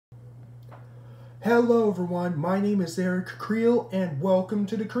Hello everyone, my name is Eric Creel and welcome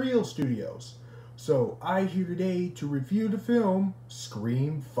to the Creel Studios. So I'm here today to review the film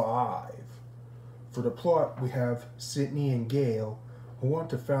Scream 5. For the plot we have Sydney and Gail who want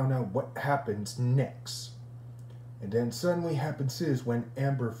to find out what happens next. And then suddenly happens is when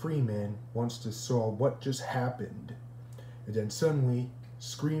Amber Freeman wants to solve what just happened. And then suddenly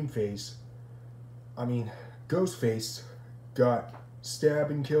Ghostface got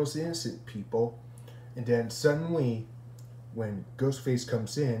stabbed and kills innocent people. And then suddenly, when Ghostface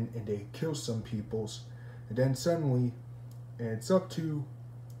comes in and they kill some peoples, and then suddenly, and it's up to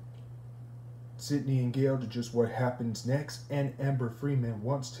Sydney and Gail to just what happens next, and Amber Freeman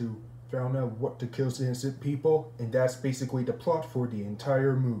wants to find out what to kill innocent people, and that's basically the plot for the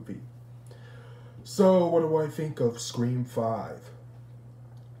entire movie. So, what do I think of Scream 5?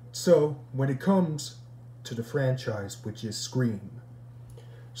 So, when it comes to the franchise, which is Scream,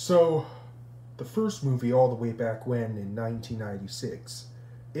 so the first movie all the way back when in 1996,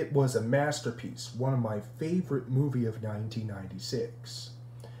 it was a masterpiece, one of my favorite movie of 1996.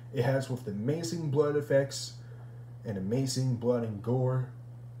 It has with amazing blood effects and amazing blood and gore.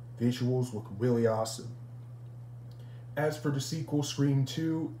 Visuals look really awesome. As for the sequel, Scream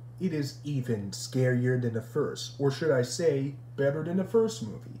 2, it is even scarier than the first, or should I say, better than the first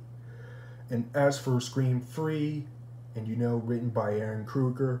movie. And as for Scream 3, and written by Ehren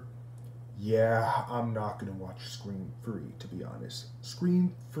Kruger, yeah, I'm not going to watch Scream 3, to be honest.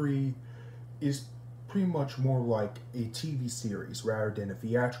 Scream 3 is pretty much more like a TV series rather than a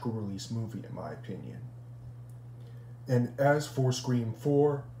theatrical release movie, in my opinion. And as for Scream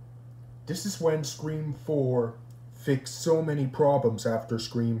 4, this is when Scream 4 fixed so many problems after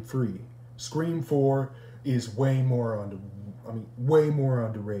Scream 3. Scream 4 is way more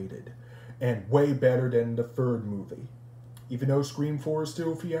underrated and way better than the third movie. Even though Scream 4 is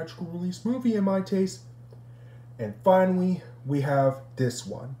still a theatrical release movie in my taste. And finally, we have this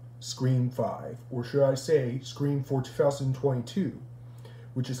one, Scream 5, or should I say, Scream 4 2022,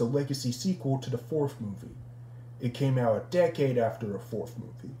 which is a legacy sequel to the fourth movie. It came out a decade after the fourth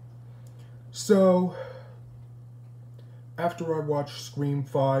movie. So, after I watched Scream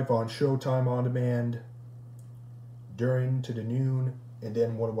 5 on Showtime On Demand, during to the noon, and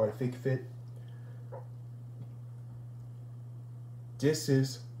then what do I think of it? This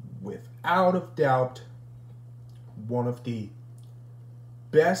is, without a doubt, one of the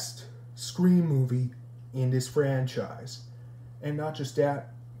best Scream movie in this franchise. And not just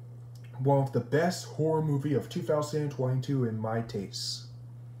that, one of the best horror movie of 2022 in my taste.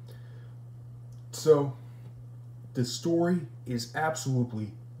 So, the story is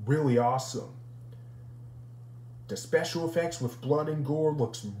absolutely really awesome. The special effects with blood and gore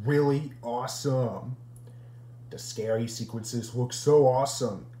looks really awesome. The scary sequences look so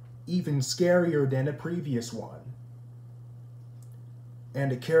awesome, even scarier than the previous one.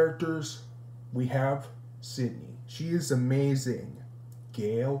 And the characters, we have Sydney. She is amazing.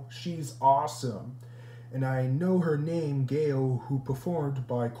 Gail, she's awesome. And I know her name, Gail, who performed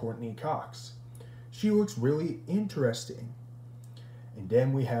by Courteney Cox. She looks really interesting. And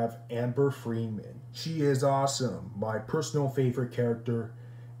then we have Amber Freeman. She is awesome. My personal favorite character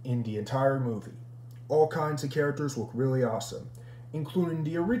in the entire movie. All kinds of characters look really awesome, including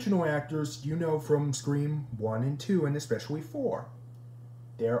the original actors from Scream 1 and 2, and especially 4.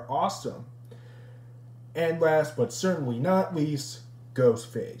 They're awesome. And last but certainly not least,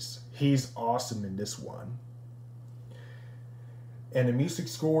 Ghostface. He's awesome in this one. And the music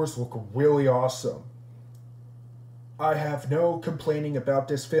scores look really awesome. I have no complaining about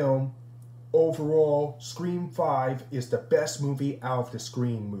this film. Overall, Scream 5 is the best movie out of the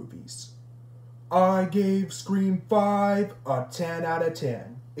Scream movies. I gave Scream 5 a 10 out of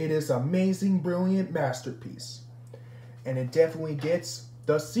 10. It is an amazing, brilliant masterpiece. And it definitely gets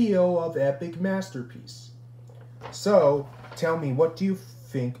the seal of epic masterpiece. So, tell me, what do you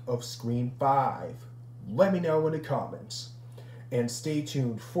think of Scream 5? Let me know in the comments. And stay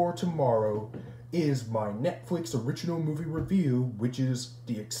tuned for tomorrow is my Netflix original movie review, which is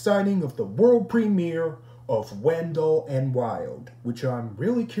the exciting of the world premiere of Wendell and Wild, which I'm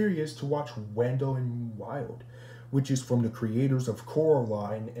really curious to watch. Wendell and Wild, which is from the creators of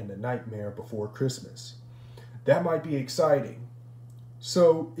Coraline and The Nightmare Before Christmas. That might be exciting.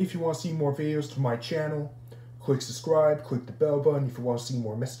 So, if you want to see more videos to my channel, click subscribe, click the bell button if you want to see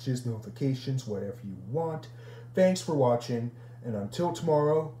more messages, notifications, whatever you want. Thanks for watching, and until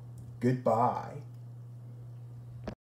tomorrow, goodbye.